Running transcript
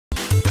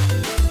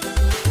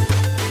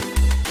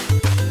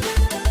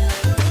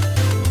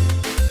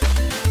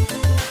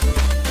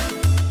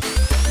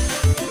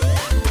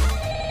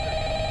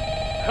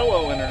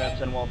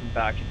welcome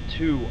back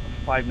to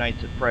Five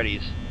Nights at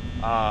Freddy's.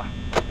 Yeah,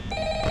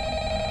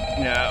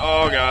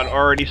 oh god,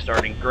 already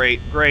starting.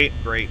 Great. In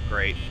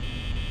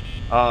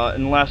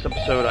the last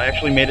episode, I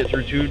actually made it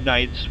through 2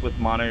 nights with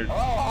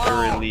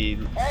monetarily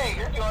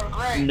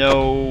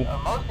no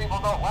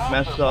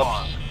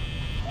mess-ups.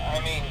 I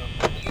mean,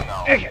 you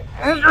know.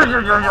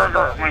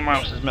 My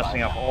mouse is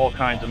messing up, all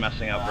kinds of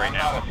messing up right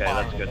now. Okay,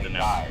 that's good to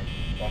know.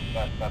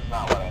 That's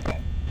not what I meant.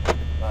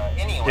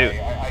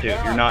 Anyway, Dude,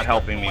 you're not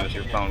helping me with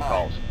your phone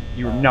calls.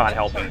 You're not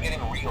helping me.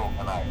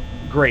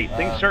 Great,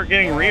 things start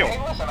getting real.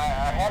 Hey, listen, I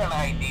had an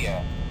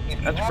idea.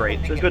 That's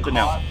great. That's good to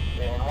know.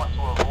 And want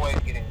to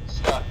avoid getting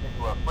stuck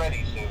into a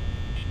Freddy suit,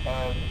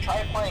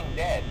 try playing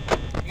dead.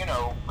 You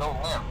know, go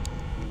limp.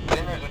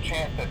 Then there's a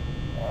chance that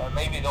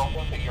maybe they'll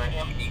think that you're an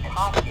empty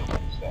costume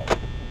instead.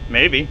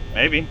 Maybe.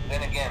 Then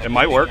again, it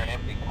might work. If you're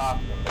an empty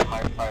costume, they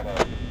might try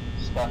to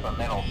stuff a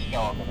mental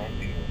skeleton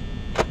into you.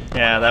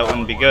 Yeah, that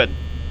wouldn't be good.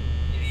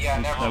 Yeah,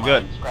 never no mind.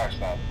 good. Scratch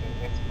that.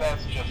 It's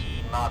best just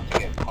not to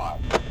get caught.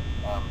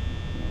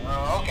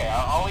 Okay,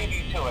 I'll leave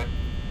you to it.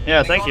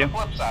 Yeah, thank you. On the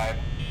flip side.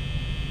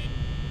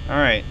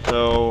 Alright,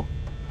 so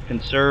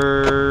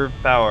conserve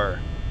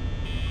power.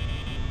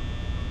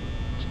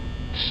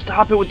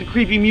 Stop it with the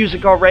creepy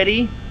music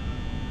already.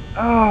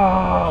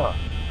 Oh,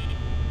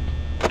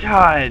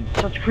 God,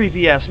 such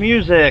creepy ass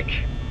music.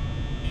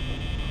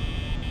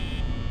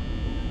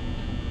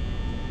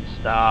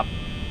 Stop.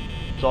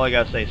 That's all I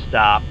gotta say,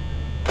 stop.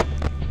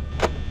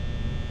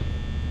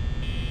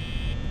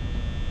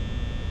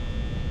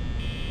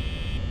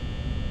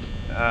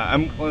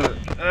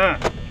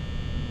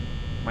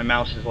 My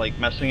mouse is like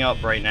messing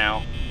up right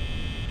now.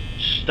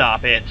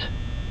 Stop it.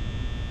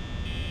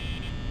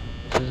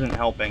 This isn't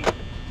helping.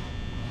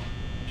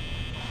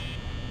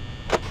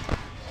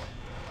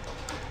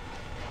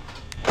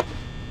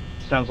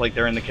 Sounds like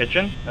they're in the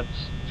kitchen. That's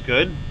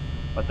good.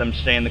 Let them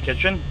stay in the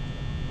kitchen.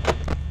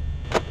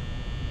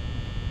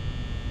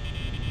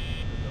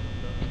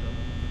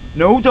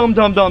 No dum.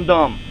 No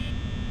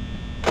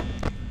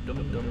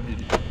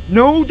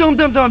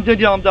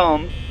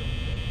dum.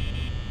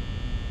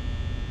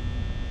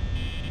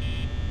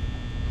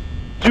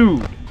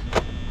 Dude.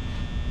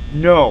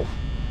 No.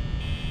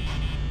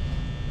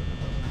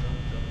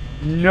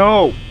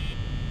 No.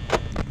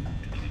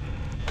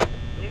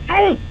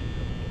 No.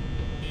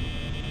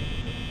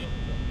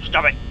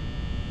 Stop it.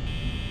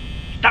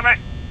 Stop it.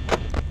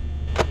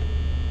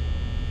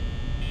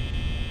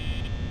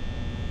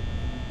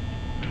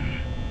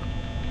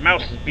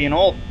 Mouse is being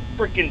all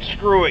freaking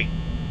screwy.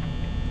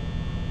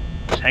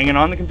 Just hanging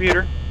on the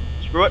computer.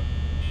 Screw it.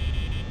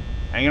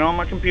 Hanging on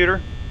my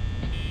computer.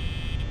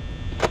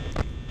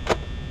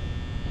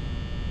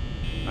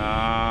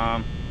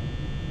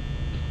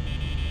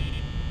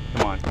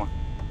 Come on.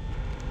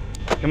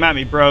 Come at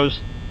me, bros.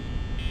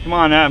 Come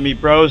on at me,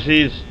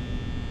 brosies.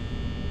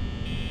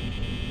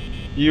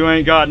 You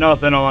ain't got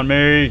nothing on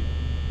me.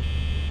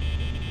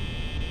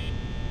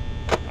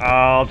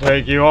 I'll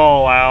take you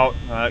all out.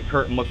 That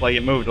curtain looked like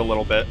it moved a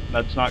little bit.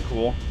 That's not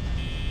cool.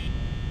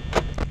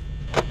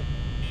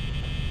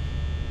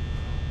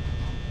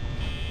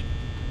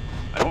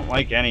 I don't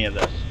like any of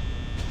this.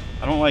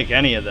 I don't like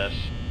any of this.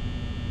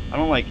 I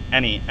don't like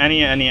any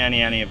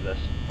of this.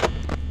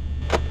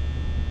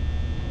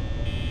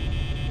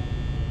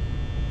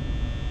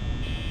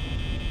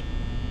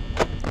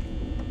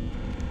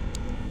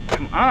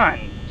 Come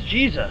on,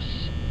 Jesus.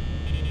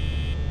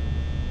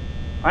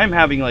 I'm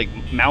having like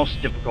mouse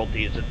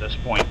difficulties at this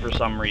point for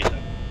some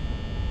reason.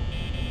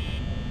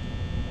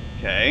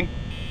 Okay.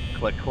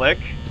 Click.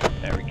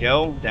 There we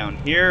go. Down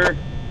here.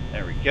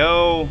 There we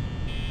go.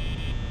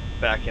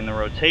 Back in the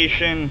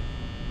rotation.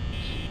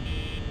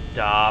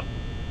 Stop.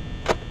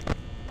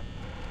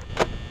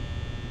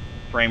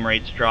 Frame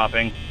rate's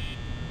dropping.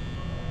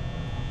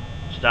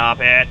 Stop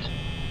it.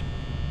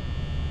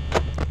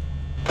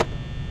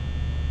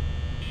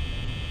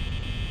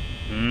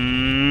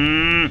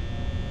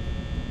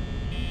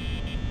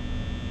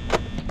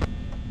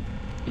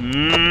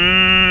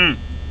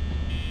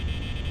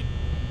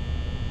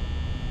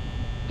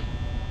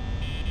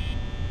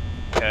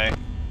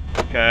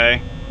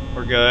 Okay.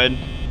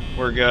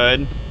 We're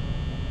good.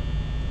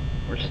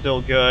 We're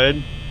still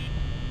good.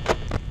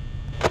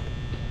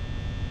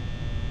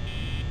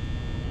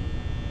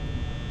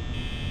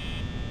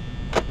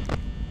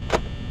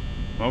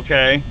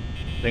 Okay.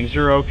 Things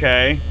are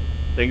okay.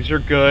 Things are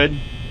good.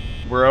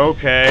 We're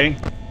okay.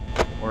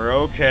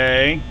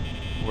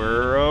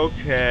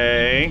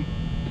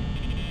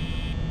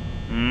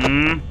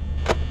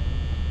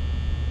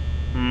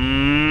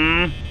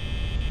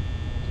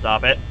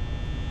 Stop it.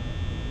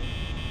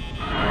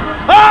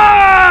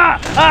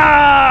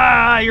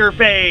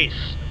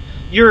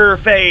 Your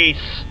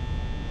face.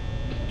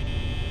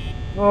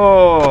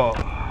 Oh.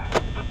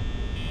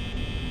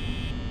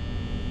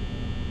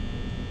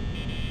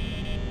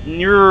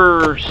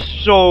 Your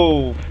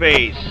so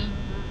face.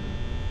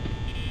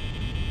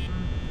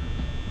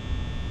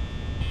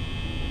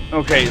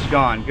 Okay, it's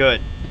gone.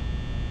 Good.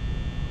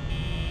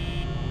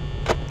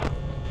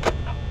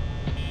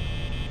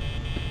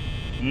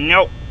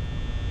 Nope.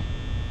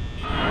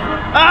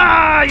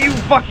 Ah, you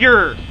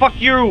fucker! Fuck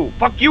you!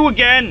 Fuck you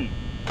again!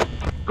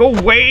 Go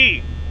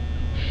away!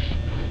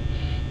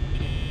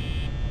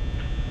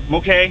 I'm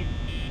okay.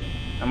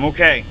 I'm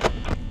okay.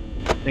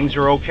 Things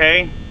are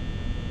okay.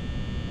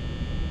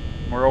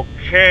 We're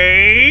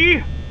okay.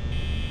 If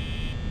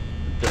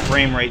the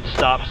frame rate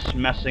stops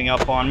messing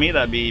up on me,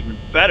 that'd be even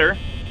better.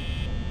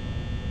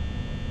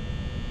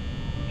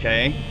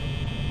 Okay.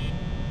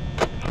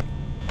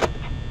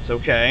 It's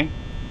okay.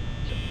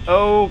 It's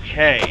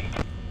okay.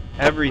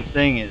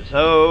 Everything is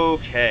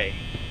okay.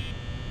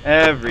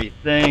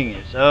 Everything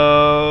is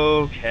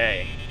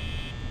okay.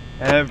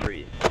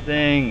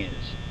 Everything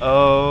is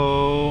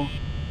okay.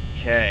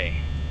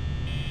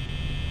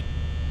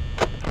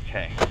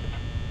 Okay.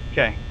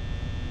 Okay.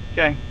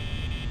 Okay.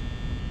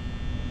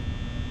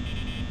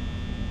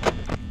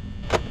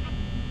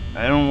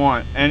 I don't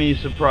want any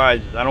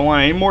surprises. I don't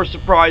want any more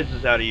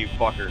surprises out of you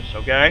fuckers,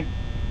 okay?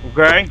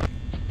 Okay?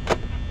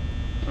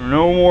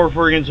 No more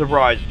friggin'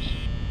 surprises.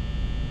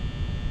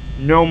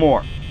 No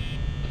more.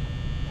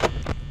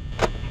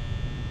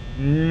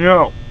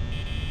 No.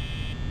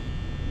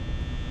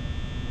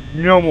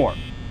 No more.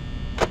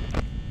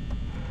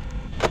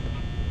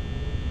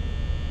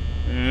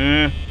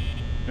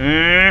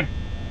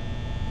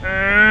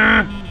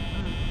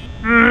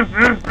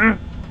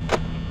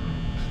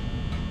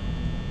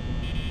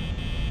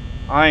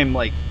 I'm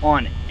like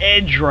on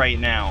edge right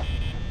now.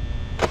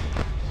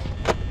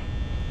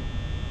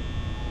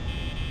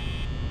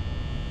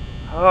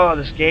 Oh,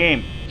 this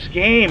game,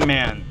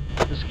 man,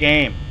 this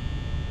game.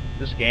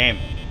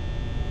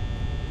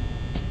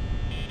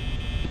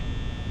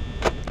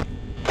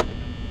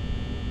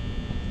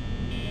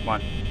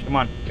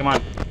 Come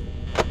on.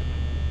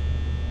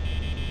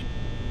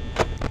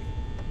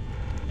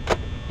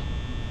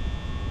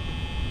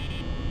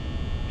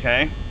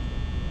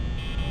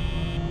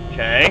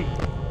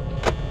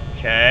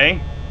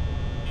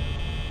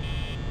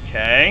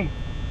 Okay.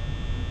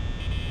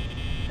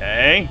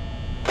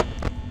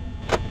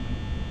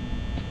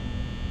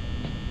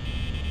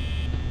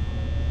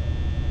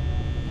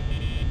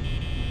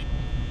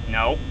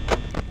 No.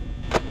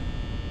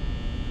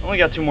 Only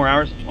got 2 more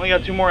hours. Only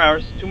got 2 more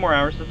hours. 2 more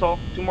hours, that's all.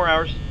 2 more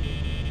hours.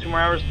 2 more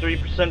hours,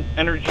 30%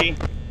 energy.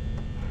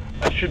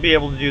 I should be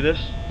able to do this.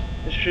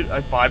 This should,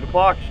 at 5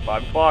 o'clock.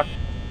 5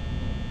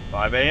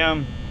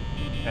 a.m.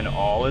 And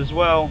all is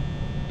well.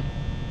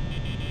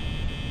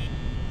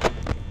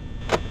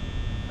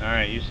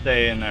 Alright, you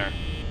stay in there.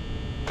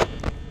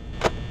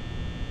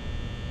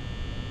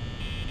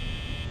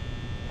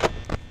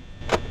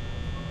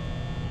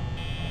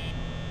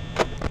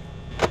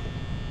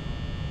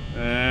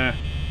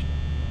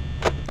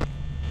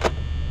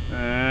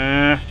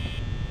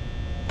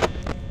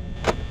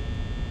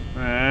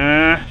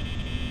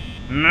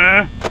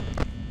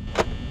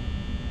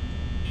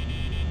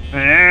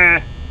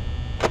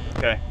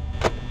 Okay.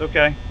 It's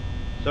okay.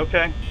 It's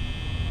okay.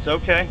 It's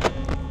okay.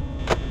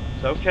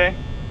 It's okay.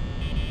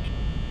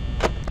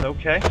 It's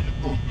okay.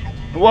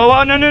 Whoa,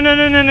 whoa, no,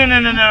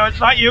 it's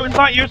not you, it's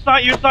not you.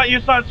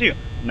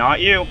 Not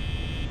you.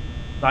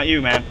 It's not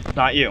you, man. It's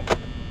not you.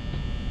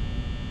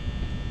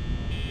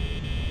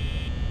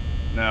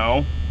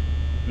 No.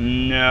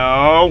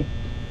 No.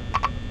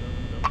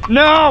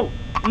 No!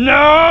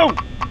 No!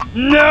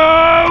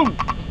 No!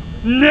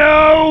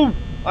 No!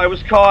 I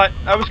was caught.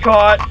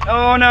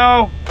 Oh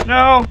no!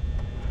 No!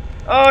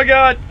 Oh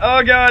god!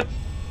 Oh god!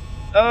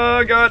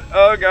 Oh god!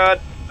 Oh god!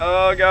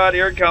 Oh god,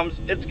 here it comes.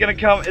 It's gonna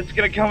come. It's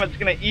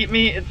gonna eat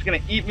me. It's gonna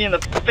eat me in the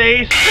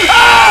face.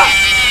 Ah!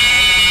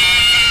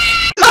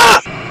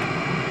 Ah!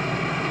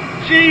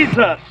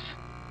 Jesus!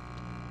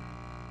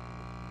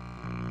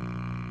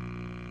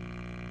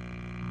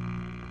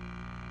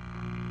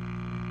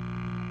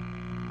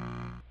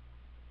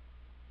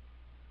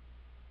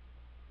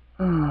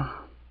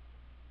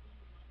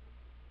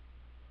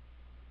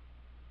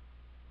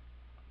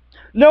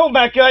 No,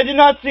 Becca, I did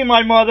not see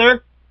my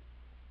mother.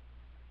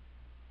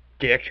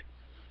 Dick.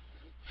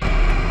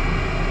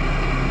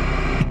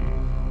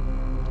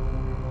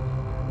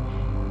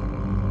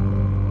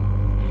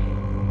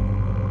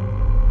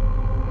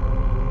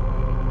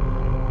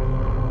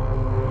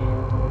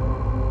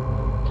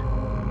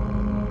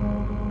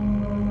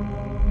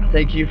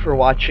 Thank you for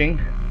watching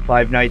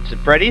Five Nights at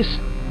Freddy's.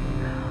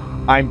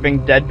 I'm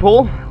Bing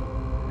Deadpool.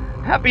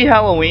 Happy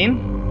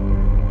Halloween.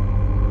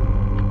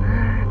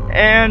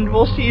 And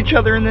we'll see each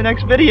other in the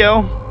next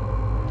video.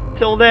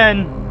 Till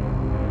then,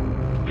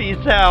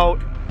 peace out.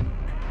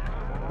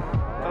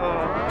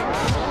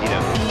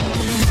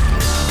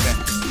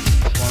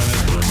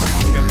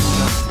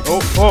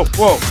 Oh,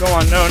 whoa, come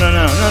on, no, you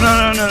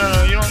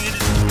don't need to,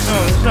 no,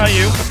 it's not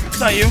you,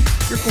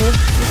 you're cool.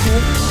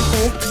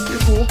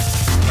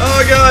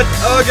 Oh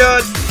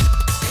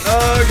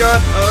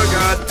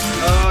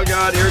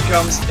god, here it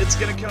comes, it's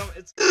gonna come,